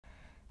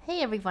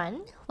Hey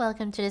everyone,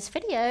 welcome to this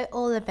video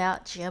all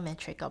about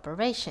geometric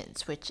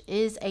operations, which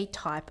is a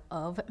type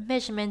of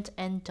measurement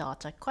and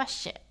data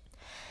question.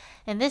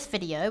 In this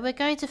video, we're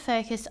going to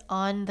focus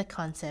on the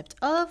concept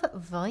of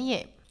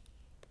volume.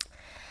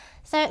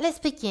 So let's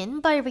begin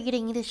by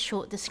reading the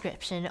short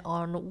description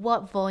on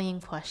what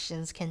volume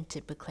questions can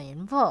typically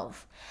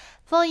involve.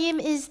 Volume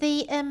is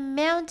the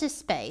amount of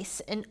space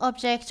an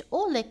object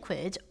or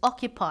liquid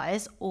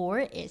occupies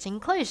or it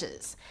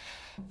encloses.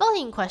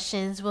 Volume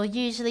questions will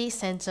usually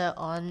center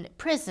on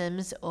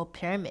prisms or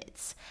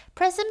pyramids.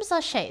 Prisms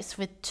are shapes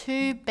with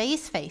two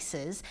base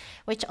faces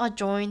which are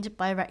joined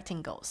by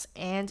rectangles,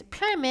 and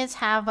pyramids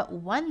have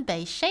one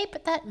base shape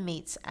that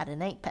meets at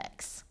an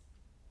apex.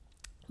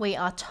 We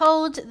are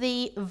told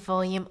the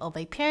volume of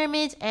a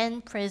pyramid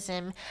and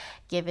prism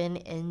given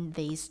in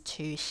these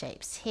two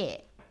shapes here.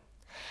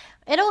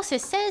 It also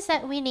says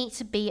that we need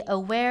to be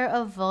aware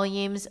of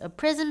volumes of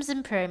prisms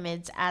and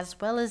pyramids as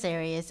well as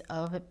areas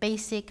of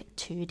basic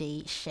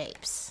 2D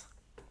shapes.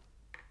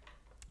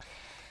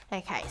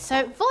 Okay,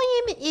 so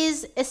volume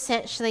is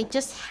essentially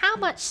just how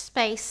much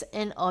space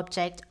an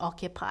object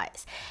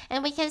occupies.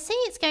 And we can see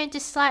it's going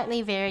to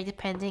slightly vary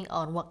depending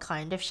on what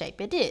kind of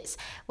shape it is,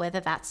 whether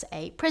that's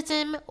a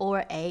prism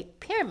or a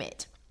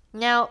pyramid.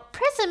 Now,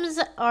 prisms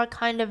are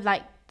kind of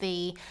like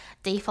the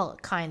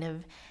default kind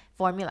of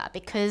formula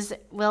because,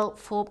 well,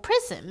 for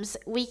prisms,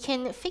 we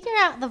can figure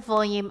out the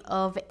volume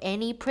of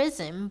any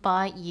prism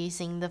by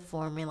using the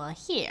formula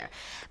here.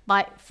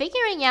 By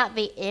figuring out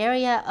the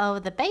area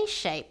of the base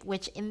shape,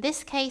 which in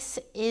this case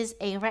is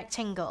a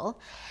rectangle,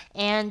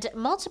 and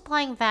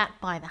multiplying that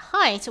by the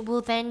height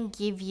will then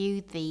give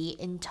you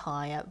the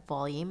entire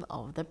volume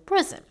of the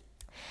prism.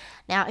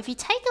 Now, if you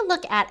take a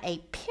look at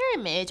a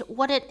pyramid,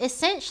 what it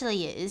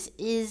essentially is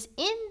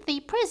in the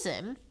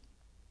prism,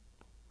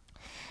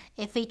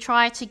 if we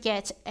try to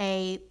get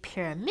a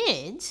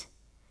pyramid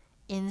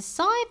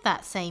inside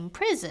that same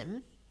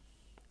prism,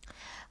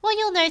 what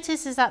you'll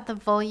notice is that the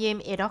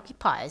volume it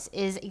occupies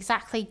is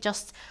exactly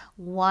just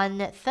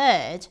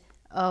 1/3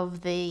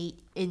 of the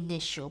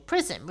initial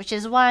prism, which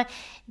is why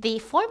the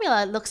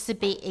formula looks to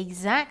be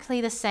exactly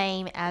the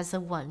same as the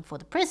one for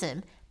the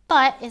prism,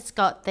 but it's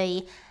got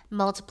the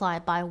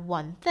multiplied by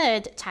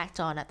 1/3 tacked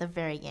on at the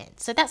very end.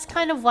 So that's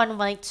kind of one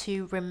way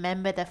to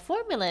remember the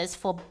formulas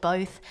for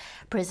both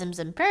prisms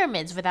and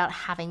pyramids without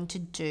having to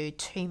do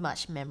too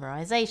much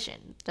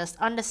memorization. Just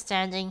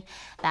understanding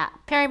that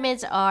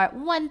pyramids are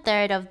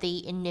 1/3 of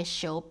the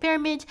initial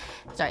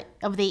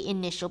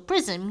initial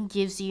prism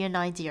gives you an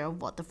idea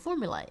of what the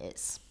formula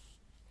is.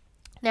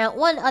 Now,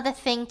 one other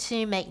thing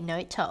to make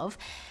note of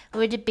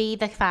would be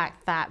the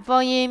fact that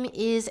volume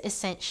is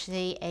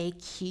essentially a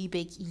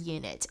cubic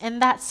unit, and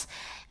that's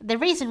the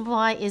reason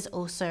why is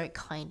also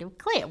kind of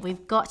clear.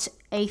 We've got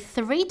a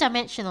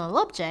three-dimensional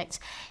object,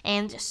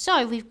 and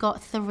so we've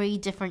got three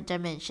different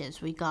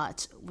dimensions. We've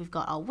got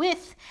our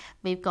width,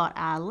 we've got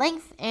our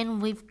length,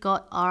 and we've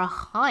got our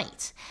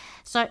height.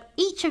 So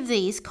each of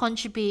these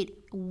contribute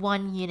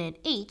 1 unit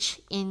each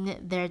in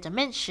their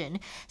dimension.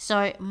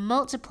 So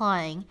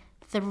multiplying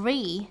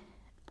 3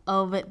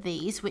 of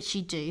these, which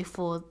you do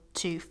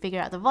to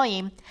figure out the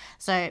volume,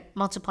 so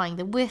multiplying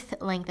the width,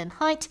 length, and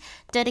height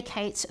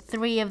dedicates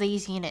 3 of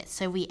these units,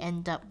 so we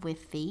end up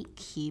with the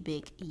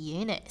cubic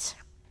unit.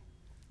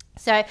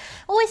 So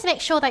always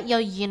make sure that your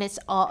units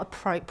are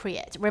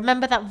appropriate.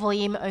 Remember that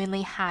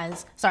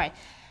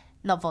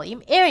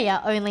area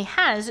only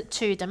has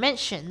 2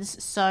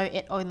 dimensions, so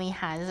it only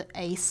has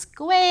a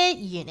square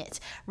unit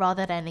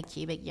rather than a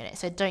cubic unit.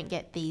 So don't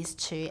get these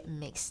two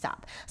mixed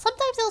up.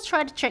 Sometimes they'll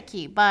try to trick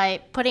you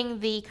by putting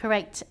the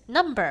correct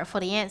number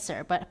for the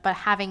answer, but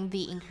having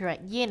the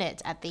incorrect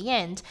unit at the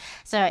end,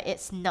 so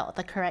it's not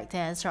the correct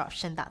answer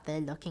option that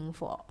they're looking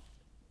for.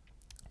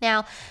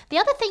 Now, the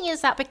other thing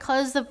is that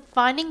because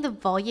finding the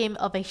volume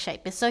of a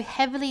shape is so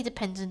heavily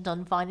dependent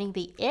on finding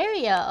the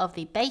area of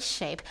the base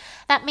shape,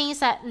 that means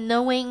that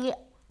knowing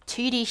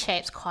 2D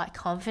shapes quite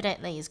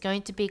confidently is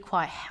going to be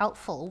quite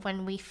helpful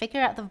when we figure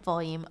out the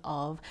volume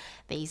of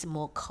these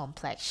more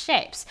complex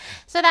shapes.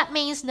 So that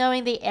means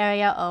knowing the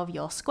area of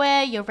your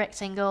square, your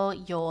rectangle,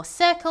 your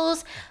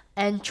circles,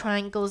 and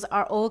triangles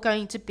are all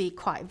going to be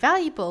quite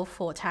valuable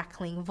for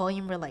tackling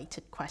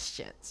volume-related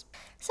questions.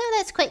 So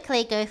let's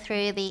quickly go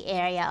through the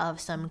area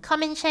of some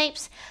common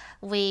shapes.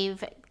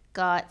 We've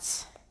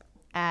got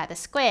the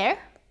square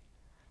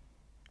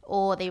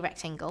or the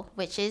rectangle,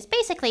 which is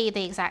basically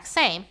the exact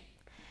same,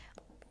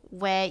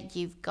 where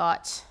you've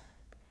got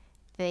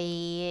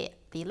the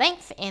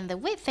length and the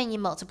width and you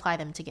multiply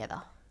them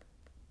together.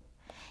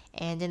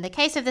 And in the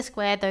case of the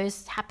square,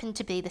 those happen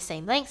to be the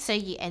same length, so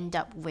you end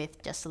up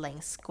with just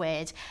length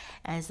squared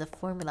as the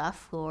formula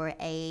for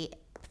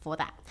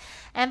that.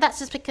 And that's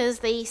just because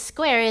the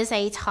square is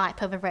a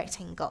type of a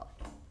rectangle.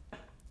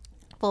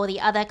 For the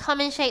other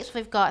common shapes,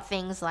 we've got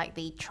things like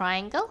the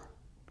triangle.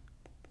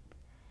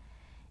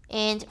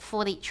 And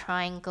for the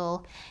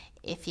triangle,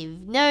 if you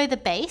know the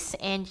base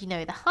and you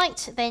know the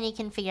height, then you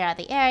can figure out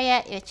the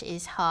area, which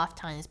is half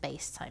times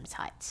base times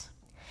height.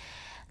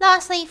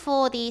 Lastly,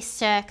 for the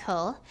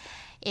circle,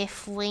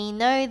 if we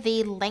know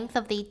the length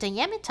of the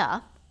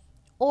diameter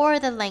or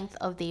the length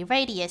of the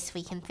radius,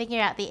 we can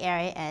figure out the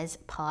area as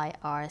pi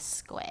r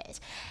squared.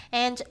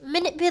 And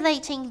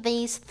manipulating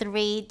these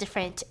three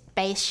different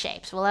base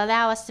shapes will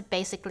allow us to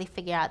basically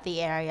figure out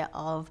the area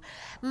of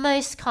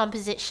most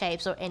composite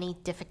shapes or any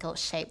difficult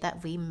shape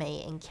that we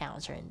may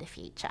encounter in the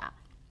future.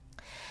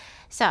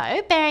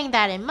 So, bearing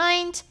that in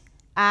mind,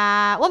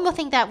 one more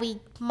thing that we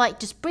might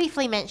just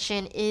briefly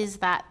mention is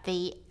that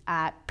the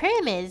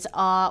pyramids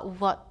are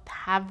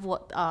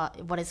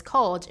what is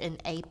called an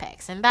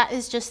apex, and that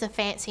is just a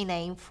fancy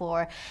name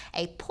for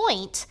a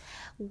point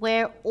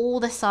where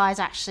all the sides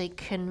actually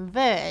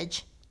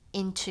converge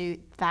into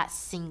that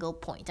single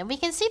point. And we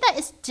can see that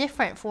it's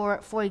different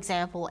for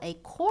example, a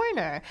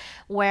corner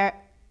where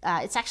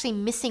it's actually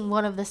missing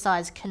one of the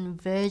sides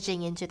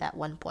converging into that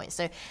one point.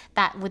 So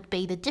that would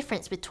be the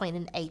difference between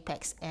an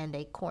apex and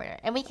a corner.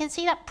 And we can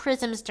see that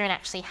prisms don't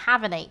actually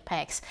have an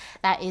apex.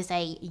 That is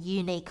a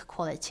unique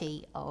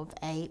quality of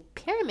a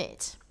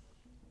pyramid.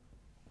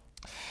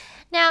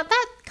 Now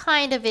that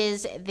kind of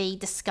is the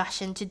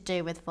discussion to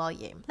do with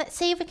volume. Let's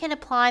see if we can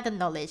apply the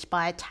knowledge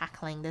by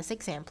tackling this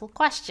example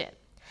question.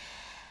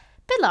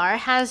 Pilar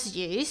has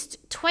used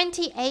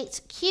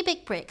 28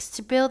 cubic bricks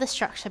to build the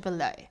structure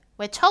below.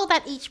 We're told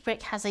that each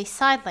brick has a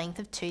side length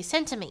of 2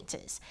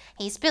 centimeters.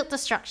 He's built the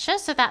structure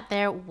so that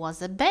there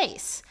was a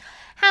base.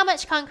 How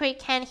much concrete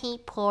can he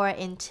pour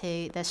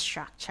into the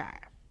structure?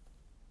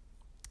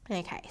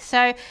 Okay,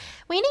 so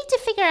we need to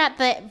figure out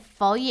the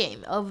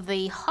volume of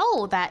the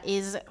hole that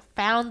is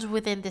found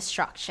within the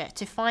structure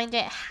to find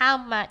out how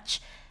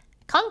much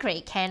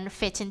concrete can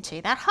fit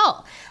into that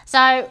hole.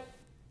 So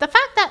the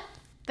fact that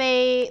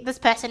this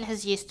person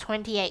has used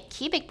 28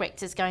 cubic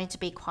bricks is going to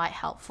be quite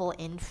helpful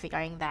in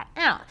figuring that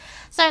out.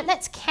 So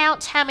let's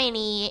count how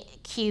many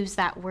cubes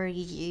that were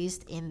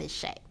used in this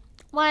shape.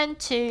 1,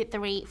 2,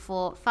 3,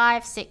 4,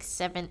 5, 6,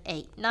 7,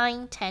 8,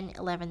 9, 10,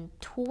 11,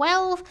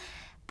 12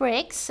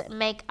 bricks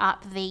make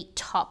up the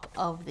top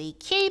of the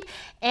cube,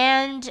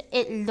 and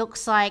it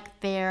looks like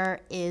there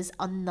is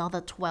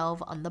another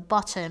 12 on the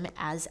bottom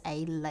as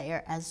a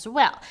layer as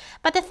well.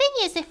 But the thing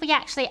is, if we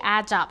actually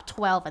add up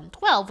 12 and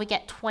 12, we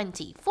get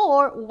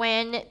 24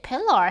 when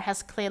Pilar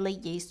has clearly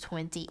used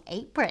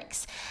 28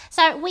 bricks.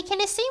 So we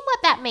can assume what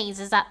that means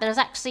is that there's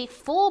actually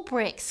 4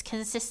 bricks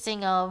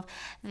consisting of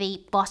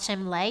the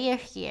bottom layer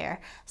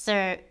here.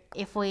 So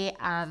if we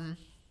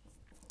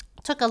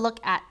took a look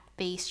at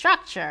the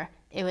structure,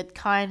 it would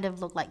kind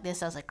of look like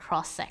this as a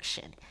cross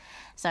section.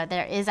 So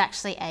there is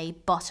actually a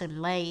bottom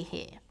layer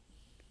here.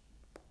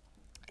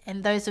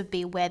 And those would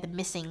be where the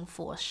missing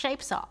 4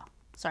 shapes are.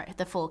 Sorry,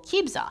 the 4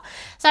 cubes are.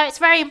 So it's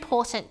very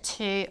important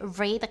to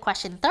read the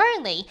question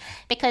thoroughly,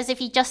 because if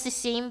you just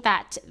assume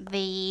that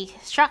the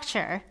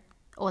structure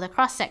or the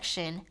cross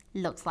section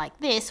looks like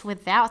this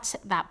without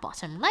that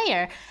bottom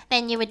layer,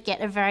 then you would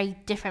get a very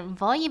different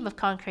volume of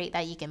concrete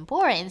that you can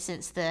pour in,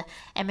 since the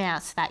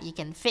amounts that you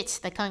can fit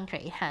the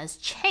concrete has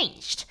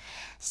changed.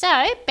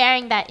 So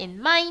bearing that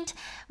in mind,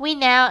 we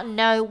now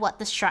know what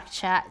the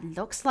structure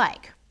looks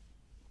like.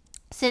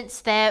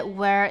 Since there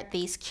were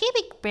these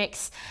cubic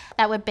bricks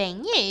that were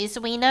being used,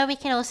 we know we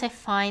can also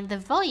find the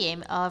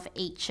volume of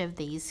each of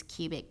these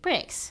cubic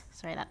bricks.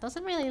 Sorry, that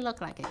doesn't really look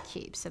like a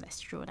cube, so let's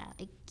draw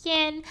that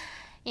again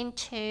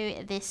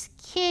into this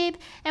cube,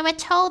 and we're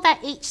told that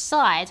each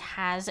side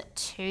has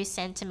 2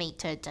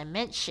 centimeter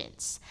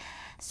dimensions.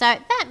 So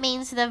that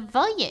means the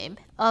volume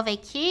of a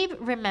cube,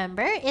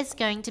 remember, is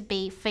going to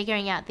be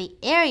figuring out the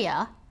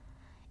area,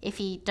 if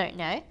you don't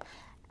know,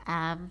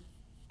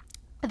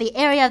 the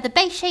area of the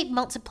base shape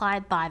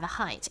multiplied by the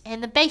height.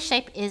 And the base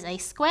shape is a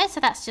square,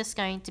 so that's just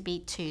going to be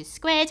 2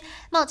 squared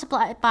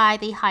multiplied by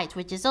the height,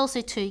 which is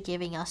also 2,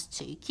 giving us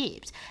 2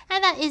 cubes.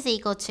 And that is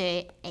equal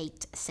to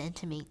 8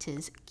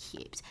 centimeters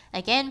cubed.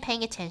 Again,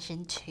 paying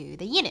attention to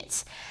the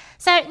units.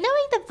 So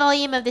knowing the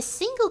volume of the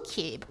single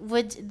cube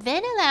would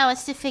then allow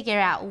us to figure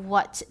out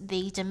what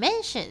the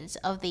dimensions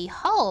of the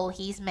hole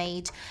he's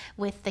made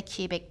with the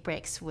cubic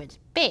bricks would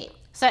be.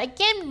 So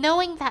again,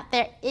 knowing that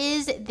there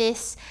is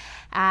this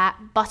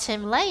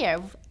bottom layer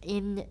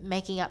in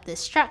making up this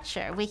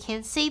structure, we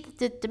can see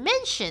the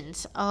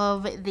dimensions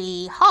of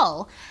the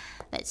hole.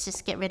 Let's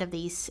just get rid of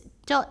these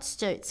dots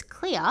so it's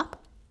clear.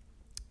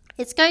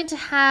 It's going to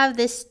have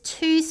this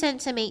 2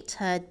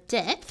 centimeter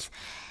depth.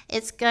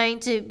 It's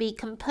going to be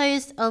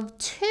composed of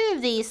 2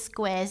 of these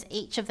squares,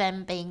 each of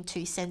them being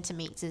 2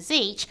 centimeters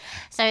each.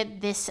 So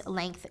this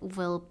length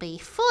will be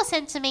 4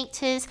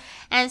 centimeters,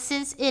 and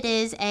since it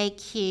is a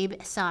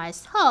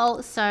cube-sized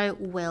hole, so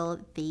will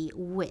the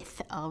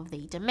width of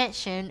the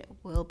dimension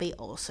will be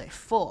also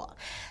 4.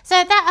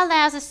 So that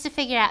allows us to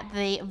figure out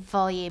the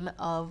volume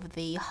of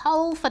the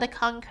hole for the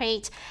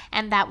concrete,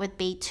 and that would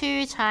be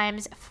 2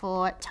 times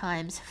 4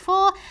 times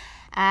 4,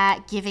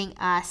 giving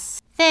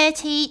us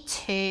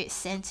 32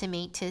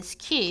 centimeters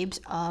cubes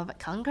of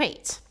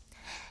concrete.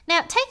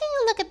 Now, taking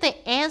a look at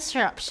the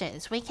answer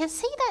options, we can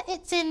see that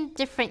it's in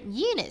different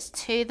units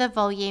to the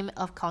volume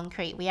of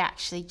concrete we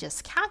actually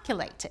just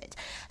calculated.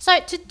 So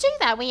to do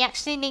that, we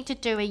actually need to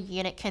do a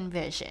unit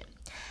conversion.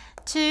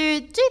 To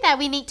do that,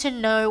 we need to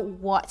know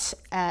what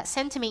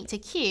centimeter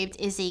cubed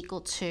is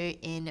equal to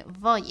in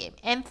volume.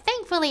 And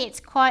thankfully, it's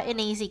quite an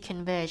easy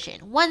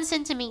conversion. 1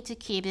 centimeter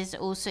cubed is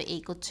also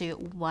equal to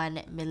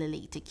 1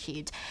 milliliter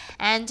cubed.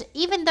 And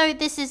even though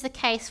this is the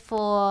case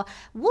for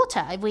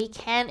water, we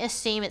can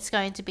assume it's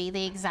going to be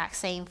the exact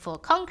same for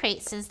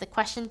concrete, since the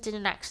question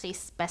didn't actually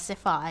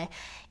specify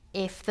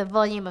if the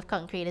volume of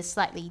concrete is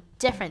slightly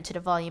different to the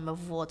volume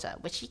of water,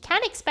 which you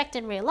can expect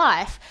in real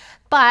life,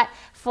 but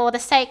for the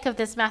sake of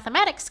this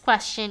mathematics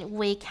question,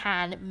 we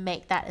can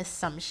make that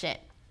assumption.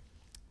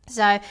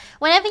 So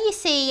whenever you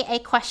see a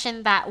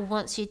question that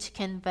wants you to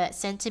convert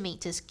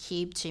centimeters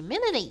cubed to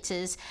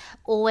milliliters,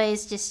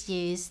 always just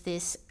use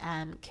this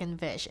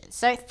conversion.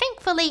 So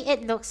thankfully,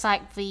 it looks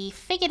like we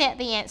figured out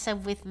the answer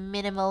with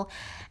minimal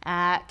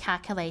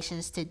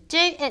calculations to do.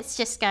 It's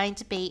just going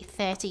to be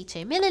 32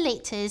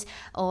 milliliters,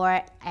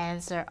 or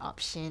answer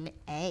option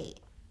A.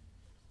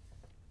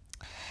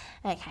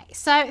 Okay,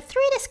 so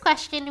through this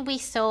question, we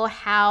saw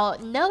how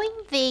knowing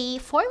the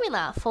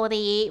formula for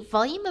the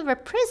volume of a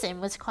prism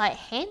was quite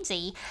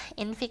handy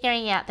in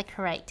figuring out the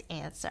correct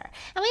answer.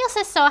 And we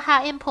also saw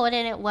how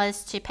important it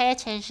was to pay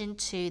attention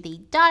to the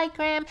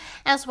diagram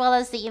as well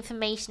as the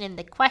information in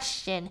the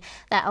question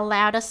that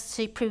allowed us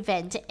to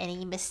prevent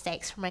any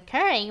mistakes from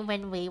occurring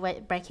when we were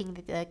breaking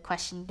the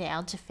question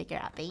down to figure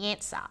out the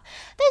answer.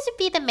 Those would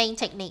be the main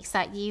techniques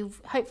that you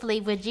hopefully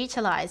would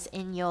utilize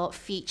in your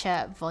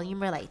future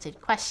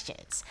volume-related questions.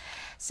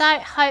 So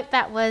hope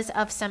that was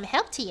of some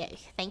help to you.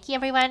 Thank you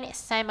everyone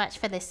so much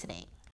for listening.